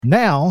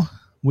Now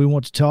we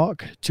want to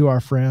talk to our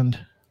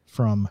friend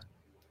from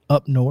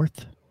up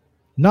north,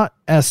 not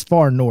as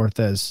far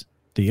north as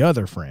the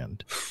other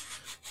friend,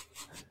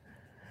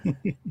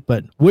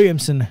 but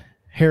Williamson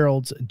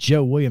Herald's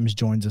Joe Williams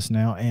joins us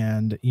now,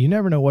 and you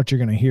never know what you're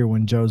going to hear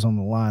when Joe's on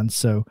the line,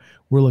 so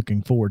we're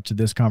looking forward to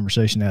this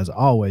conversation as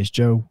always.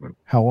 Joe,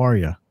 how are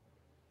you?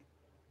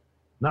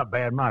 Not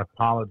bad. My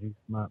apologies.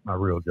 My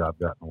real job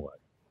got in the way.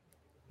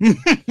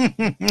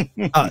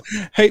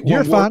 Hate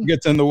you're when fine. work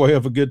gets in the way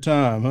of a good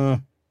time, huh?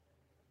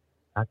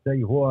 I tell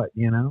you what,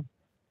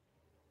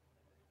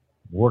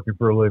 working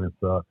for a living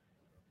sucks.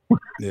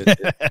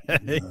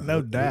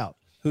 No doubt.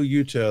 Who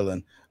you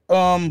telling?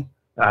 I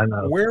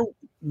know.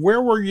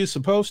 Where were you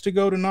supposed to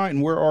go tonight,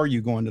 and where are you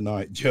going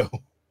tonight, Joe?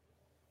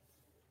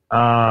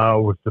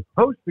 Was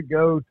supposed to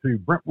go to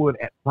Brentwood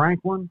at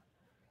Franklin.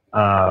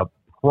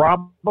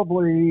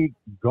 Probably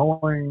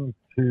going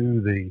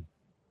to the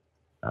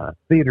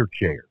theater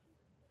chair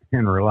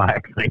and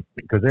relaxing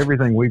because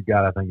everything we've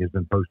got, I think, has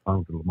been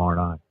postponed to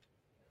tomorrow night.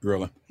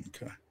 Really?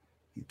 Okay.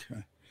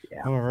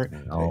 Yeah. All right.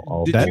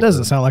 That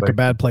doesn't sound like a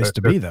bad place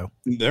to be, though.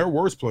 There are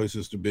worse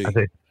places to be.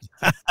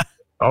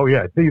 Oh,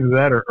 yeah. It's either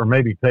that or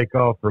maybe take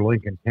off for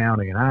Lincoln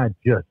County, and I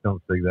just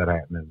don't see that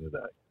happening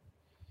today.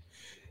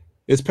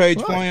 Is Paige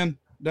playing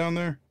down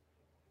there?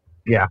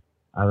 Yeah.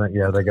 I think,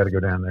 they got to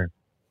go down there.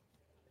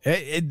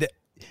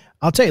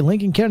 I'll tell you,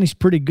 Lincoln County's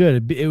pretty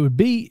good. It would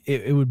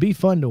be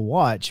fun to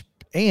watch,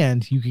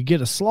 and you could get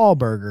a slaw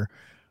burger,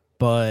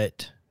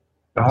 but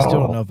I still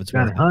don't know if it's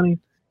worth it. Honey.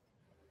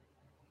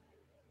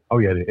 Oh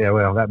yeah.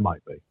 Well, that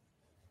might be.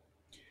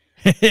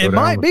 It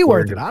might be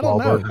worth it. I don't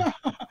know.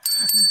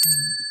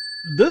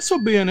 This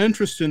will be an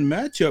interesting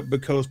matchup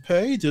because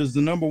Paige is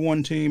the number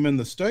one team in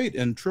the state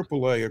in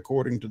AAA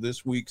according to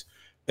this week's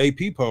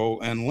AP poll,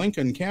 and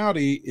Lincoln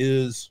County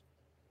is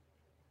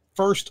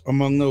first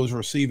among those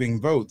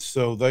receiving votes,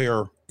 so they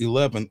are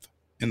 11th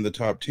in the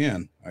top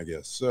 10, I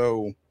guess.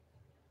 So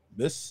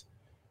this,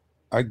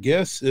 I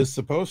guess, is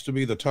supposed to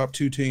be the top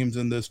two teams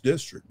in this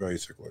district,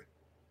 basically.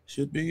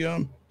 Should be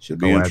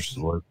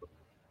interesting.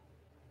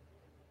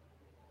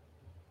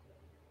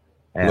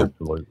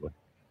 Absolutely.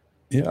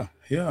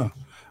 Yeah.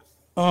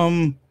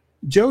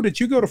 Joe, did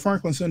you go to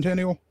Franklin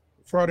Centennial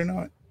Friday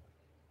night?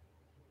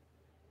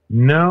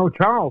 No,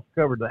 Charles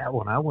covered that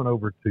one. I went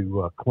over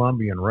to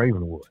Columbia and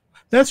Ravenwood.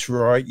 That's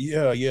right.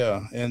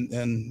 Yeah.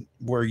 And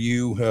where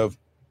you have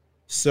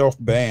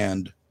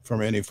self-banned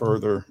from any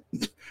further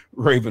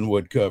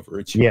Ravenwood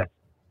coverage. Yes.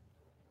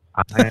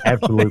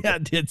 Absolutely. I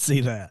did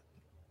see that.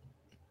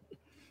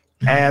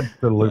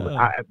 Absolutely.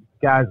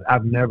 Guys, I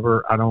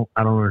don't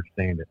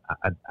understand it.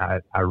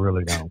 I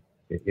really don't.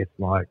 It's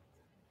like,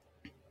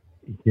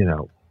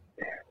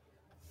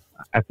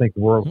 I think the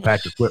world's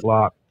Patrick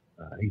Whitlock.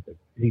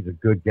 He's a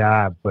good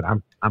guy, but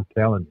I'm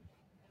telling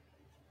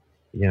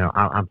you,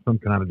 I'm some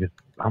kind of just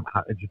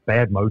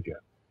bad mojo.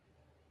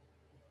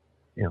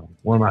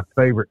 One of my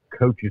favorite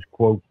coaches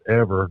quotes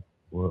ever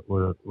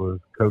was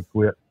Coach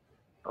Witt,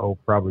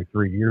 probably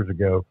 3 years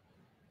ago,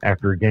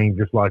 after a game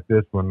just like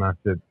this one. I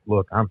said,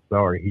 "Look, I'm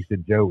sorry." He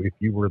said, "Joe, if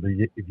you were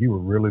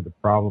really the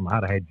problem,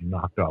 I'd have had you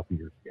knocked off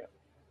years ago."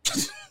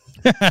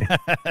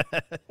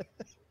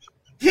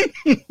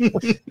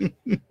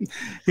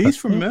 He's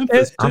from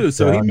Memphis too,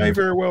 so he may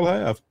very well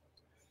have.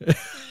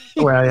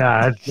 Well,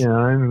 yeah,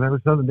 that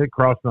was something that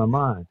crossed my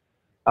mind.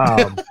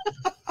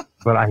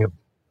 But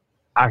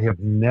I have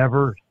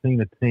never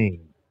seen a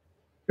team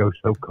go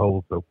so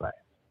cold so fast.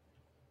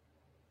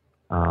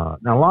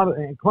 Now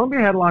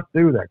Columbia had a lot to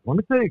do with that. Let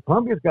me tell you,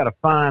 Columbia's got a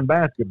fine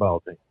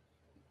basketball team,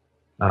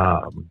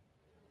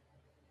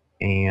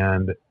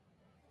 and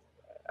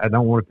I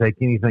don't want to take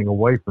anything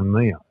away from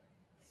them.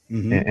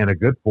 Mm-hmm. And a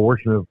good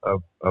portion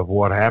of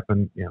what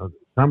happened,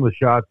 some of the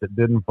shots that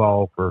didn't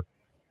fall for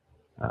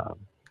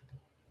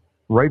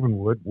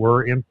Ravenwood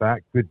were in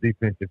fact good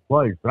defensive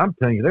plays. But I'm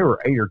telling you, there were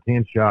 8 or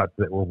 10 shots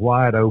that were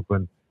wide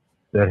open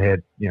that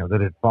had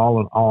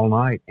fallen all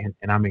night. And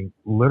I mean,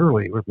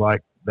 literally, it was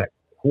like that.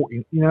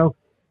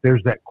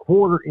 There's that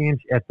quarter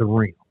inch at the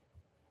rim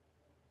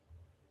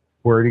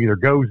where it either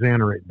goes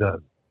in or it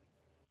doesn't.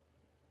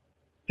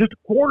 Just a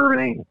quarter of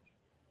an inch,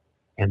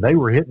 and they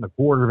were hitting a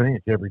quarter of an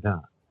inch every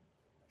time.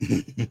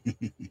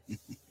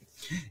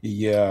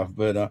 Yeah,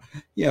 but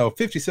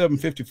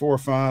 57-54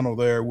 final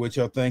there, which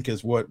I think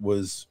is what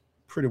was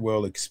pretty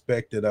well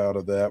expected out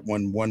of that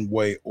one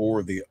way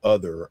or the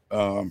other.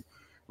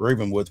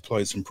 Ravenwood's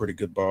played some pretty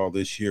good ball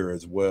this year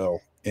as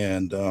well,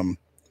 and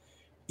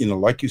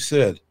like you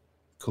said,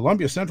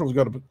 Columbia Central's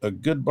got a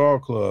good ball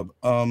club.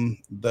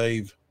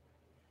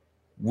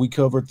 We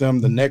covered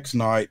them the next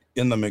night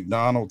in the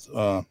McDonald's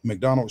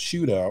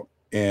shootout,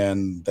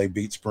 and they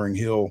beat Spring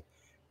Hill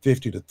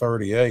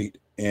 50-38.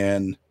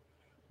 And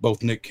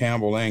both Nick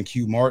Campbell and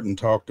Q Martin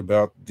talked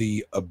about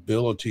the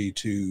ability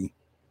to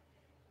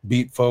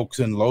beat folks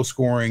in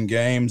low-scoring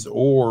games,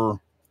 or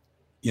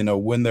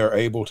when they're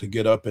able to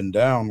get up and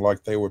down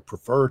like they would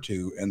prefer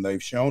to, and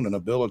they've shown an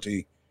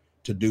ability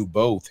to do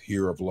both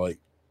here of late.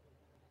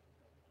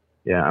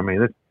 Yeah, I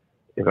mean,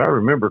 if I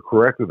remember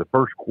correctly, the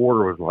first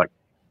quarter was like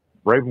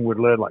Ravenwood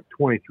led like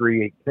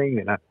 23-18,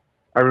 and I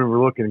remember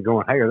looking and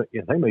going, hey,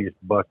 they may just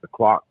bust the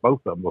clock, both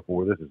of them,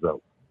 before this is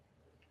over.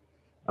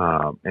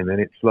 And then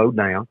it slowed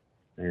down,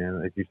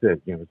 and as you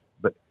said,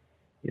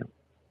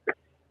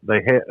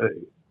 they had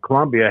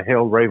Columbia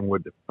held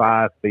Ravenwood to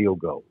 5 field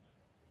goals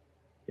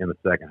in the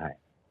second half.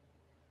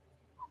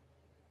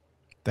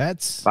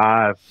 That's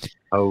 5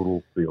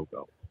 total field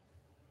goals.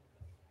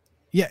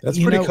 Yeah,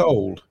 that's pretty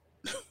cold.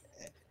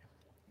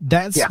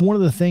 That's one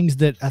of the things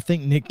that I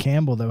think Nick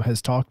Campbell, though,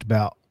 has talked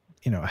about,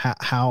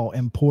 how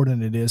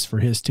important it is for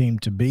his team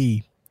to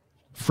be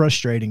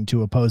frustrating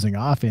to opposing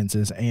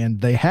offenses.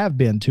 And they have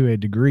been to a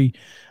degree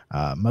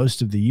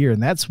most of the year.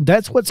 And that's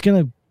what's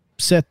going to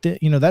set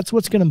that's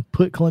what's going to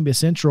put Columbia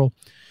Central,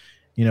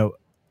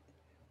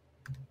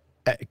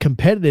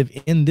 competitive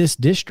in this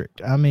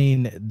district. I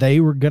mean, they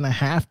were going to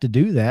have to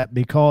do that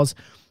because,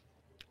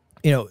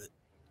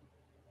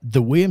 the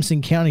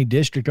Williamson County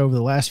district over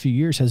the last few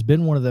years has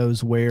been one of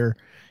those where,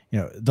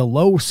 the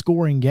low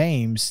scoring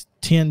games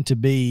tend to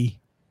be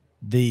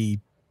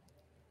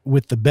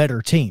with the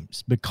better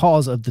teams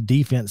because of the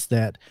defense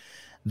that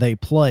they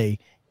play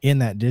in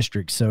that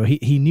district. So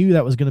he knew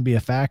that was going to be a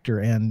factor,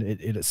 and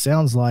it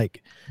sounds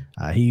like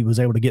he was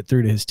able to get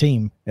through to his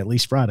team at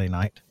least Friday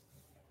night.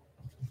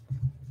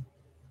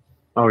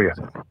 Oh yeah.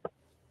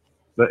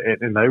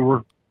 And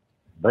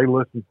they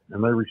listened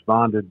and they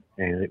responded,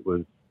 and it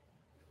was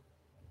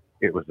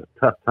a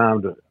tough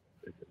time the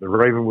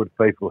Ravenwood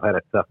faithful had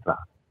a tough time.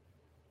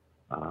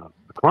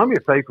 The Columbia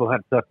faithful had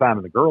a tough time,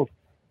 and the girls,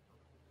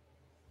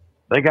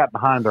 they got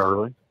behind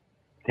early,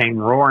 came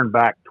roaring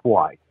back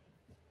twice,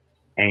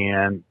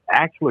 and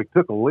actually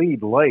took a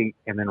lead late,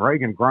 and then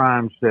Reagan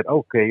Grimes said,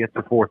 okay, it's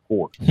the fourth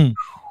quarter.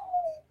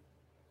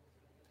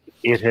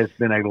 It has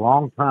been a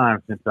long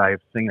time since I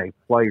have seen a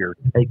player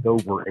take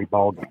over a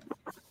ball game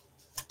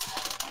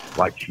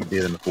like she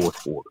did in the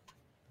fourth quarter.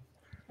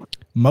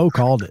 Mo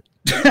called it.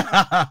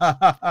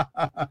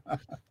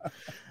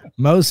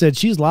 Mo said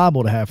she's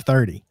liable to have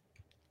 30,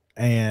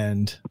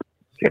 and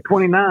she had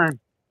 29.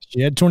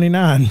 She had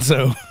 29,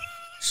 so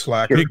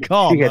slacker. Good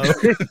call. She had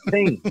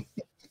 15.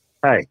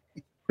 Hey,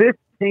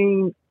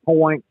 15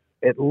 points,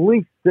 at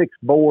least 6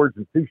 boards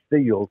and 2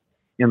 steals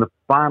in the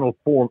final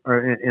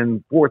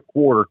in fourth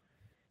quarter,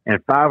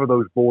 and 5 of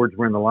those boards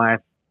were in the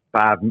last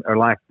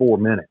 4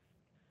 minutes.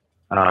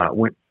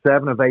 Went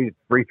 7 of 8 at the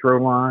free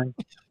throw line.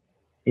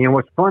 And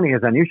what's funny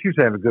is I knew she was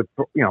having a good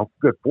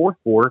fourth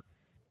quarter,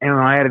 and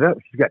when I added up,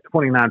 she's got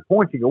 29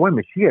 points. You go, wait a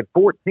minute, she had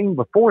 14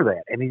 before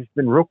that, and he's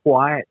been real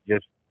quiet.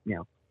 Just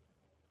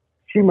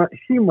she must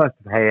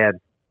have had,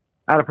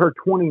 out of her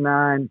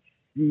 29,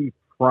 she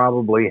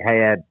probably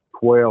had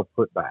 12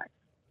 putbacks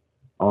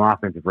on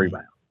offensive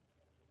rebounds.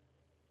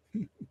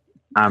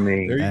 I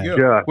mean, there you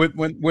go.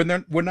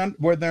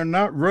 When they're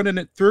not running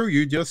it through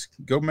you, just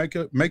go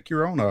make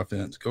your own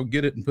offense. Go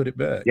get it and put it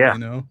back. Yeah.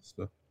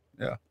 So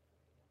yeah.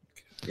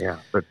 Yeah,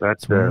 but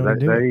that's they. I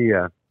tell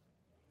you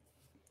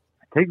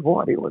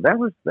what, that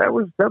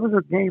was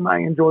a game I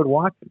enjoyed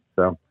watching.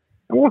 So,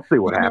 and we'll see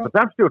what happens.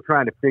 I'm still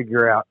trying to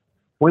figure out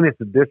when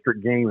it's a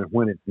district game and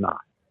when it's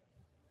not.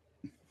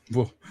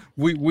 Well,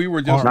 we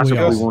were discussing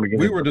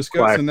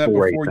that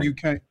before you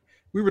came.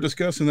 We were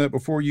discussing that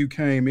before you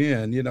came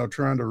in.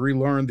 Trying to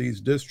relearn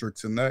these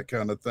districts and that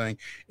kind of thing.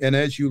 And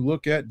as you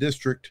look at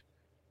District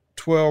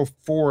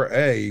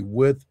 12-4A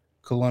with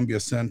Columbia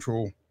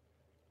Central,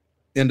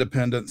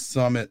 Independence,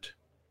 Summit,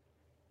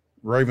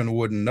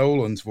 Ravenwood, and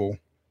Nolensville,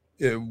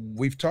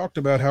 we've talked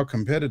about how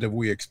competitive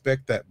we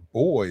expect that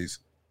boys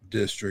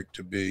district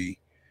to be.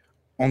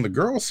 On the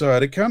girls'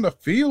 side, it kind of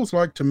feels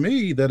like to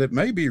me that it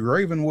may be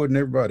Ravenwood and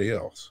everybody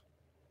else.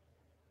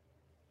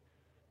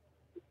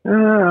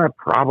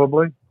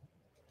 Probably.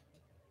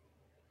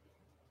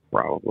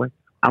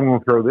 I'm going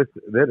to throw this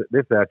at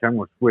you. I'm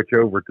going to switch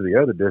over to the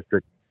other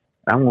district.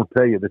 I'm going to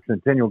tell you the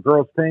Centennial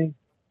girls team.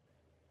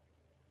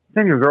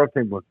 Centennial girls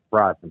team will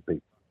surprise some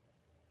people.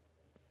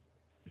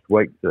 Just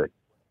wait and see.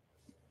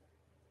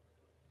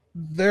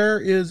 There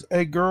is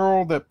a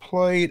girl that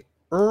played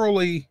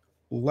early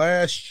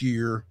last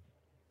year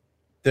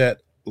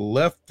that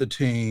left the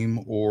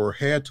team or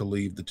had to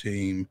leave the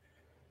team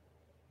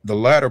the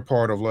latter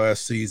part of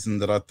last season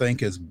that I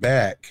think is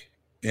back.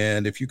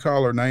 And if you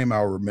call her name,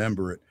 I'll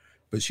remember it.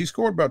 But she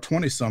scored about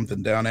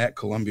 20-something down at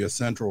Columbia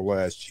Central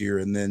last year,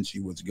 and then she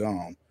was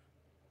gone.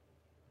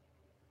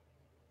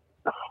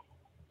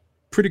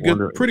 Pretty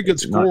good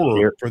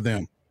scorer for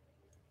them.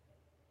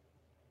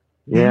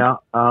 Yeah.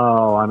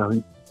 Oh, I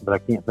know, but I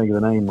can't think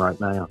of the name right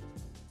now.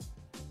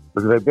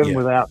 Because they've been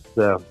without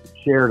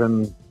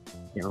Sheridan.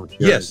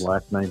 Sheridan's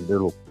last name.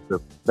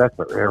 That's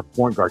her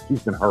point guard.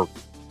 She's been hurt.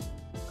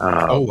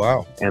 Oh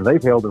wow! And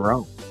they've held their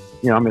own.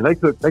 They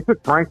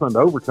took Franklin to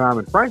overtime,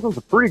 and Franklin's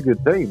a pretty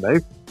good team.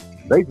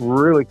 They've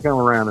really come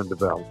around and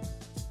developed.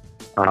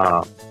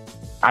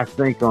 I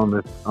think on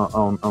this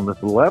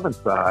 11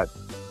 side,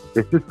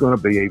 this is going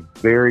to be a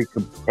very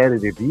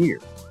competitive year.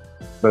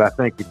 But I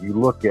think if you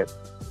look at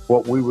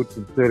what we would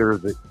consider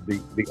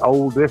the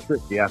old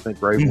district, I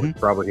think Ravenwood's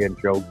probably head and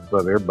shoulders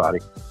above everybody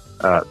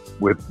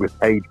with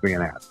Page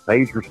being out. If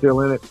Page were still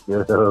in it,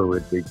 oh,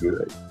 it'd be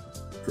good.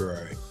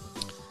 Right.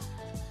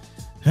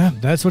 Yeah,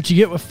 that's what you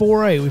get with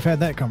 4A. We've had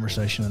that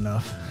conversation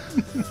enough.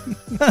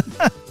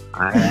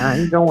 I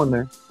ain't going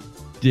there.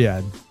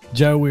 Yeah,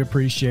 Joe, we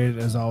appreciate it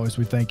as always.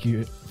 We thank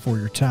you for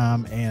your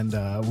time, and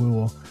we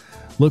will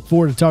look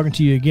forward to talking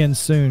to you again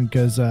soon,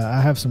 because I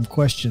have some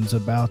questions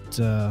about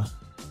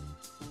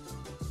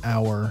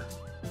our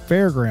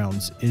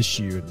fairgrounds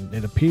issue.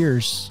 It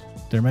appears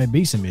there may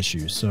be some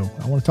issues, so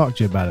I want to talk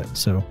to you about it.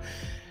 So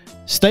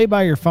stay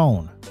by your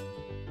phone.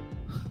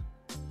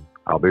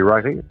 I'll be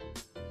right here.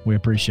 We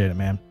appreciate it,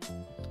 man.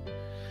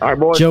 All right,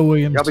 boys. Joe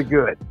Williams. Y'all be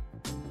good.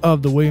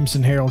 Of the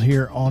Williamson Herald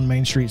here on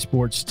Main Street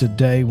Sports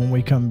today. When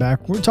we come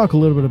back, we'll talk a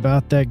little bit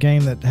about that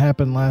game that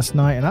happened last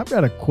night, and I've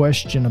got a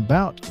question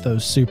about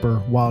those super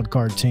wild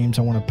card teams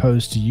I want to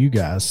pose to you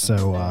guys,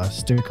 so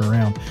stick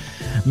around.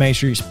 Main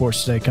Street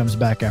Sports today comes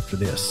back after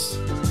this.